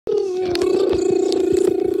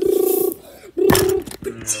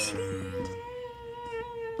Bang.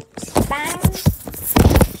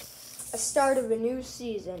 A start of a new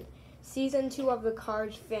season. Season 2 of the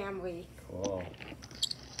Cars family. Cool.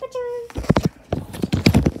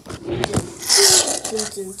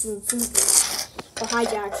 Oh, hi,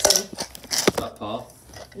 Jackson. What's up, Paul?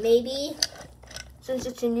 Maybe, since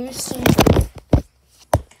it's a new season,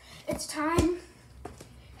 it's time.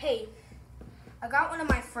 Hey, I got one of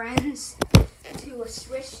my friends to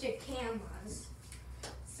switch to cameras.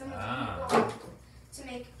 Some of them want to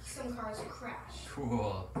make some cars crash.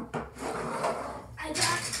 Cool. I got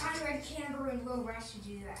Fine Red Camber and Low Rush to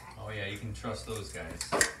do that. Oh yeah, you can trust those guys.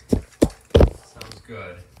 Sounds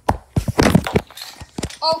good.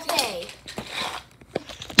 Okay.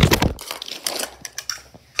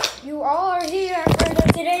 You all are here for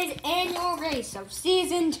today's annual race of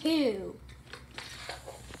Season 2.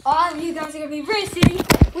 All of you guys are going to be racing.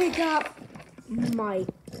 We got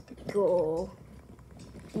Michael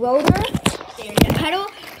Roder, Daniel Peddle,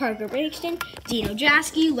 Parker Braxton, Dino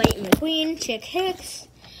Jasky, Leighton McQueen, Chick Hicks,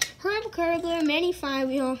 Herb Kerbler, Manny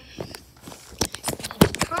Firewheel,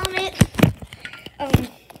 Comet,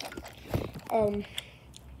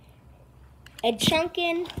 Ed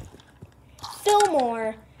Chunkin,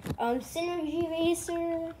 Fillmore, Synergy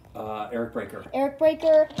Racer, Eric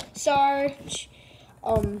Breaker, Sarge,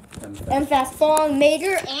 M-Fast Fong,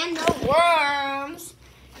 Mater, and the Worms.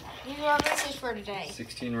 These are our races for today.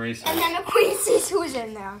 16 races. And then McQueen sees who's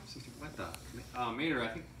in there. What the? Mater, I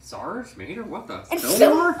think. Sarge? Mater? What the? And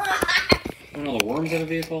Fillmore? One of the worms in the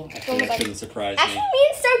vehicle? Actually, that shouldn't surprise Actually, me. me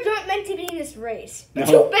and Sarge aren't meant to be in this race. No.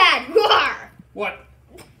 Too bad. You are. What?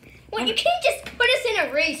 Well, you can't just put us in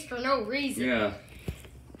a race for no reason. Yeah. I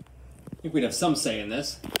think we'd have some say in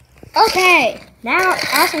this. Okay. Now,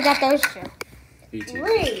 after we got those two. Me too.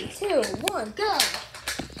 3, 2, 1, go.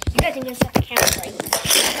 You guys are going to set the camera right.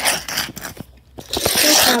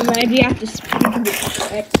 Maybe you have to speed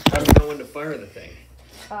it. How do we know when to fire the thing?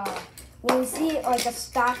 When we see like a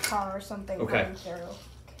stock car or something coming through.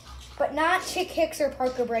 But not Chick Hicks or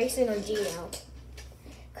Parker Brayson or Dino.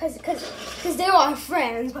 Cause they're all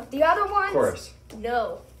friends, but the other ones, Of course.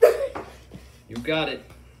 no. You got it.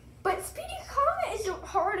 But Speedy Comet is the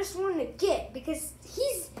hardest one to get because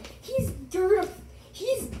he's dirt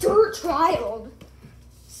trialed.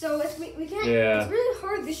 So we can't. Yeah. It's really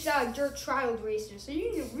hard to shot a dirt trialed racer. So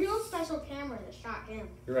you need a real special camera to shot him.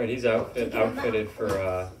 You're right. He's outfitted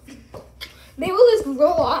for Maybe we'll just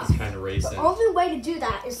roll off. this kind of racing. The only way to do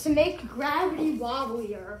that is to make gravity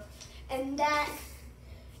wobblier, and that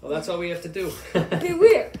Well, that's all we have to do. be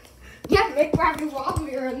weird. You have to make gravity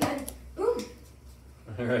wobblier, and then boom.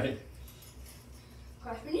 All right.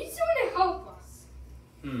 Gosh, we need someone to help us.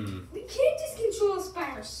 We can't just control this by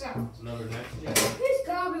ourselves. Another next gen. There's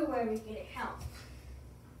gotta be a way we can get help.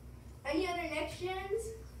 Any other next gens?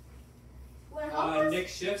 Want to help us? Nick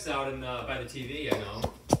Schiff's out in by the TV. I know.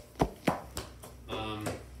 I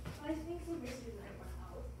think some racers might want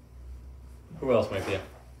help. Who else might be?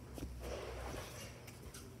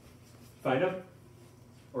 Find him?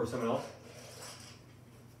 Or someone else?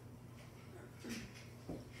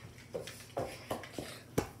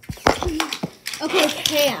 Okay,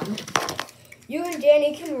 Cam. You and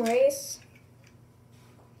Danny can race.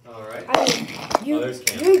 All right. I mean, there's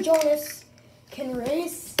Cam. you, Jonas, can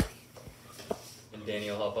race. And Danny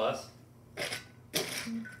will help us.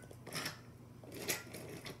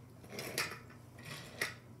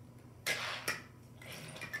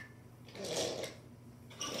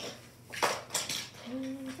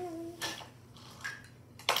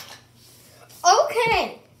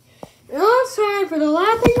 Okay. Now it's time for the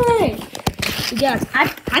lapping race. Yes,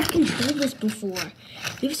 I've controlled this before.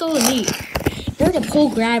 Leave us all in me. There's a pull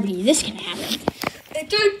gravity. This can happen. 3,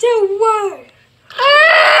 2, 1.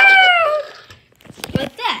 Ah!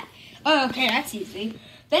 Like that. Oh, okay, that's easy.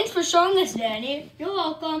 Thanks for showing us, Danny. You're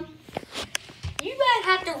welcome. You guys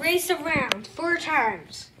have to race around 4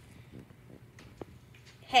 times.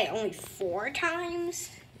 Hey, only 4 times?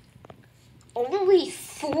 Only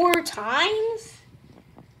 4 times?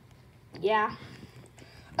 Yeah.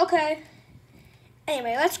 Okay.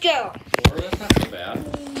 Anyway, let's go. That's not so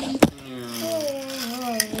bad.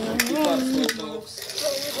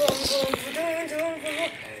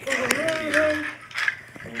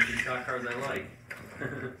 Stock cars I like.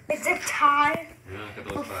 It's a tie Yeah, look at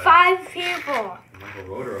for those 5 people. Michael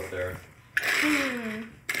Roder up there.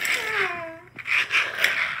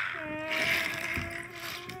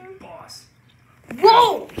 Boss.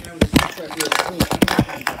 Whoa!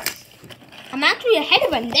 I'm actually ahead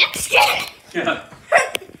of a next gen. Yeah.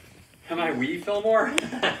 Am I Wii Fillmore?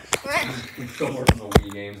 Fillmore from the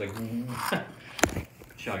Wii games, like.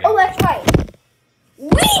 Chug it. Oh, that's right.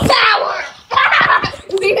 We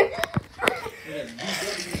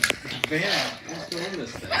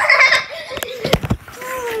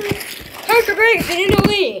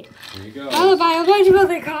followed by a bunch of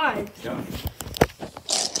other cars. Yep.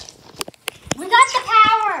 We got the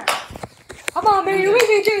power. Come on, baby, we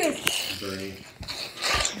can do this. Bernie.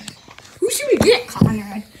 Who should we get,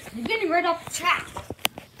 Conrad? You're getting right off the track.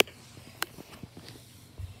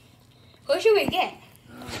 Who should we get?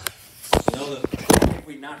 You know, if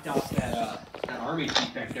we knocked off that army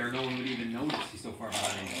chief back there, no one would even notice. He's so far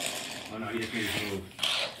behind. Oh no, he just made his move.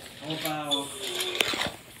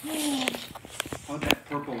 How about that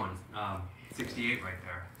purple one? 68 right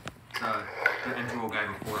there. The intro guy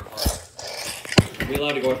before. Are we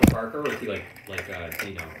allowed to go after Parker, or is he like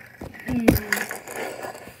Tino?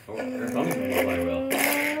 Oh, there comes the flywheel.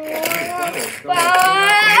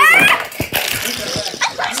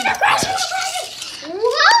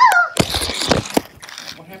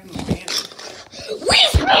 What happened to the bandit?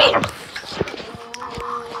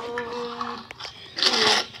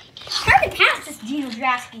 Hard to pass this Gino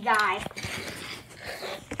Drasky guy.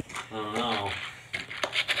 I don't know.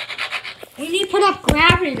 We need to put up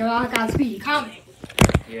gravity to lock out Speedy coming.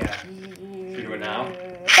 Yeah. Should we do it now?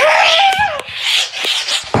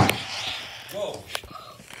 Whoa.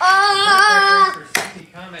 Speedy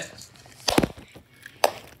Comet.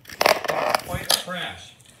 Quite a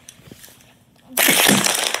crash.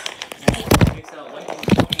 Takes out Lightning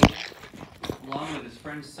McQueen along with his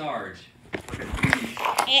friend Sarge. Look at Speedy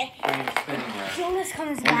spinning there. Jonas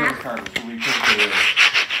comes Those are the back. cars that we couldn't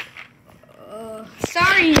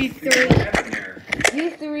Sorry, you do. three. What happened there? You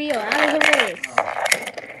three are out of the race.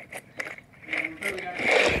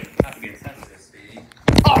 Not to be insensitive, Speedy.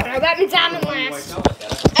 Oh, no, that means I'm in Why last. you like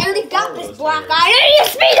that? I already got this black eye. I need to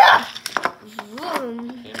speed up!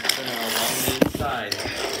 And spin along the inside.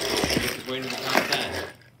 Just waiting for the top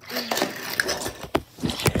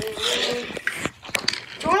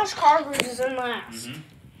 10. Jonas Carver is in last.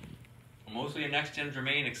 Mostly next gens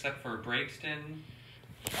remain except for Breakston,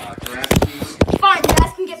 Karapsky. Fine, you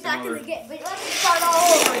guys can get back in the game, but let's start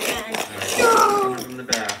all over again. Coming from the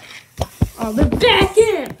back. Oh, they're back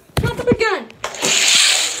in! Pop up a gun!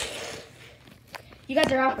 You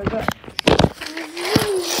guys are out for good.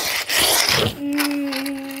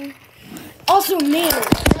 Also, Maynard.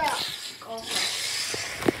 Yeah.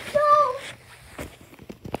 No.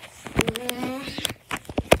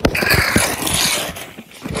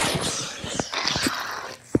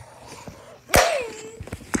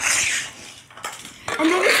 I've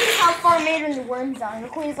never seen how far Maynard and the Worms are.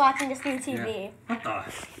 McQueen's watching this on TV. Yeah. What the?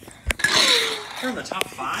 They're in the top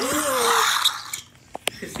 5?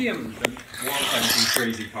 You can see him walk on some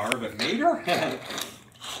crazy car, but Mater?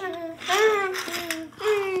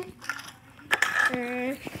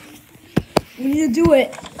 We need to do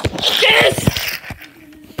it. Yes!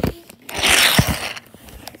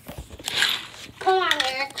 Come on,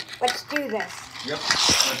 Eric. Let's do this. Yep,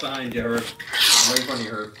 right behind you, Herb. Right in front of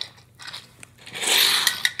you, Herb.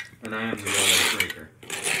 And I am the real life breaker.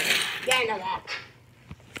 Yeah, I know that.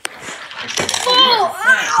 Oh!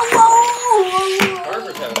 Whoa!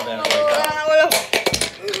 Harper's having a bad wake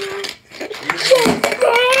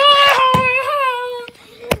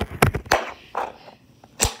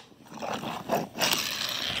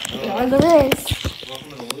On the race. Welcome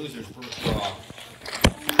to the losers brawl.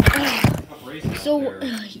 Tough race out So,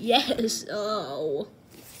 there. yes, oh.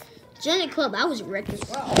 Jenny Club, I was wrecked as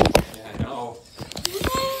well. Yeah, I know.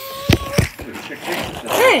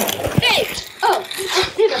 Hey! Hey! Oh!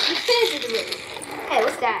 Hey,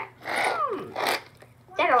 what's that?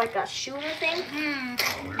 Is that like a shooter thing?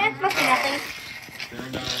 That must be nothing.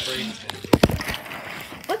 Staring down a break.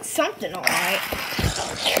 What's something, alright?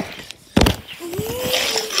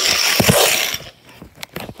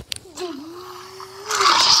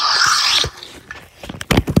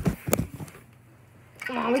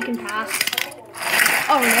 Come on, we can pass.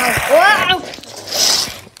 Oh no. Wow!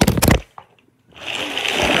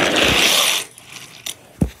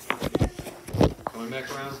 Going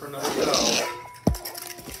back around for another go.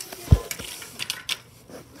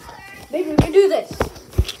 Maybe we can do this.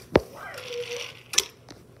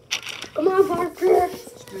 Come on, Parker.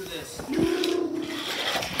 Let's do this.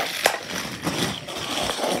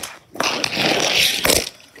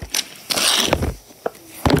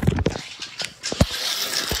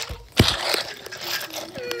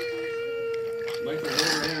 Michael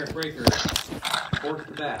Miller and Eric Breaker. Force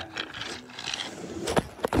the back.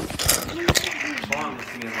 Long is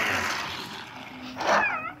being last.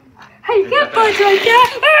 Hey, you can't punch like that!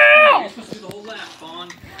 You're supposed to do the whole lap, Vaughn.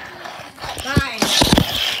 Fine.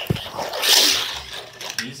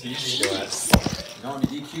 Easy, go ahead. No, I'm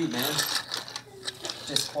DQ, man.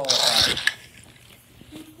 Disqualified.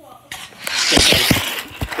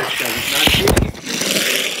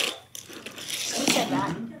 Who said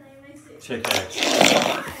that? Chick X.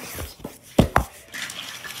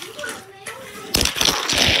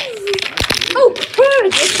 Oh, bird!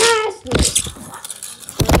 It passed me!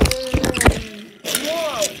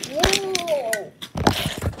 Whoa, whoa!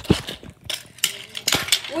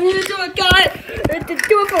 What are you doing, guys? It's the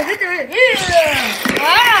door over there!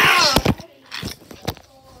 Wow!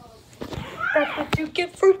 That's what you get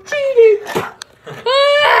for cheating! Ow!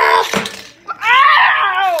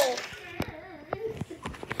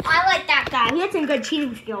 I like that guy. He had some good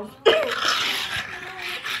cheating skills.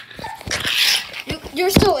 You're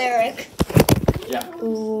still Eric. Yeah.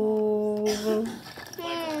 Ooh.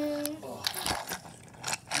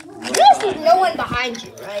 There's no one behind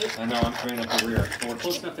you, right? I know, I'm coming up the rear. But we're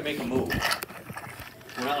close enough to make a move.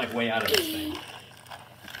 We're not like way out of this thing.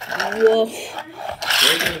 Woof.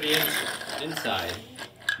 Break into the inside.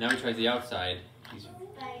 Now he tries the outside. He's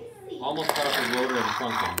almost caught up with rotor and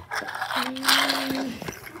trunking.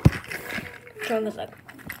 Turn this up.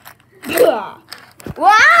 Wow!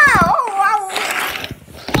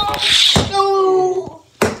 Oh.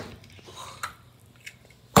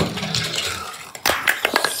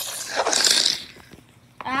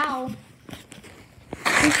 Ow.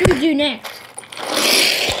 What should we do next?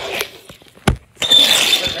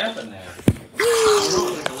 What happened there? I don't know,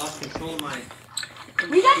 like I lost control of my...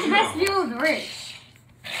 We got the best view of the race.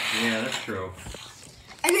 Yeah, that's true.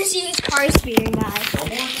 I'm gonna see his car speeding, guys. No more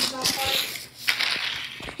than that.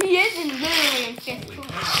 He is in literally in fifth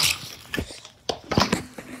place.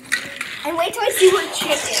 And wait till I see what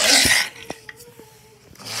Chick is.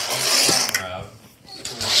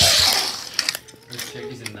 There's Chick,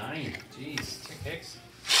 he's in 9th. Jeez, Chick Hicks.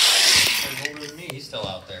 He's older than me, he's still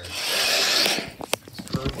out there. It's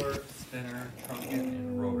curler, spinner, trunking,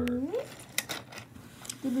 and rotor.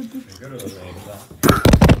 You're good at those names, huh?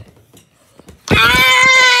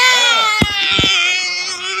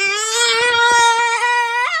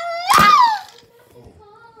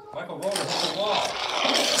 Michael Rotor hit the wall.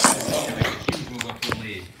 Make a huge move up to the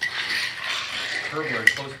lead. Kerber in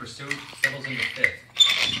close pursuit settles into 5th.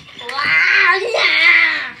 Wow,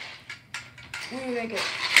 yeah! Let me make it.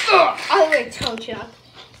 I'll wait, toe chuck.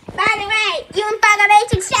 By the way, you and Bugger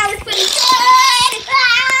Mason sound pretty good!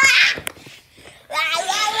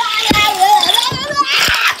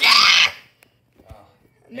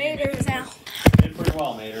 Mater is out. Did pretty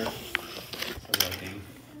well, Mater. For that game.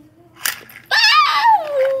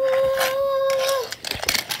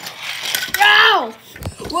 Wow!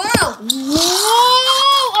 Whoa! Whoa!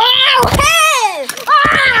 Oh, hey!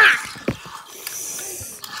 Ah!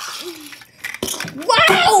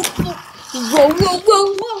 Wow! Whoa, whoa, whoa,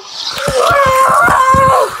 whoa!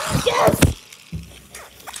 Whoa! Yes!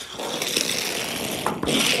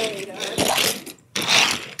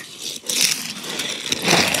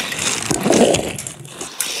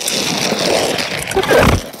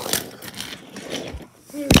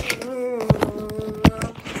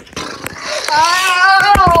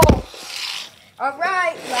 Oh! All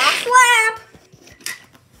right, last lap.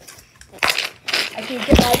 I can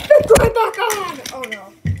get my foot right back on. Oh no!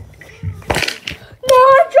 No,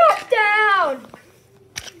 I dropped down.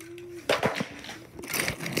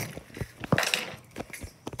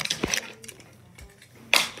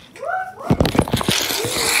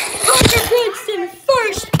 Parker Brooks in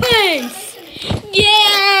first place.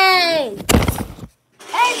 Yay!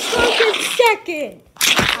 And Brooks in second.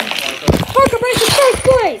 Parker Brooks in first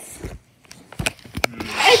place.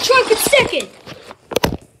 And Trunk in second.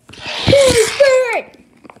 Who's third?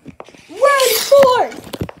 Run fourth.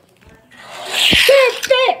 Third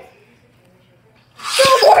fifth.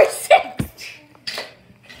 Snowboard sixth.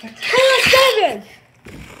 Car seventh.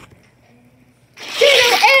 Dino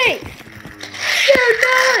eighth. Third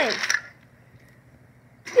ninth.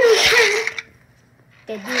 Third 10th.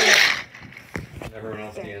 They do it. Everyone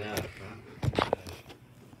else DNF.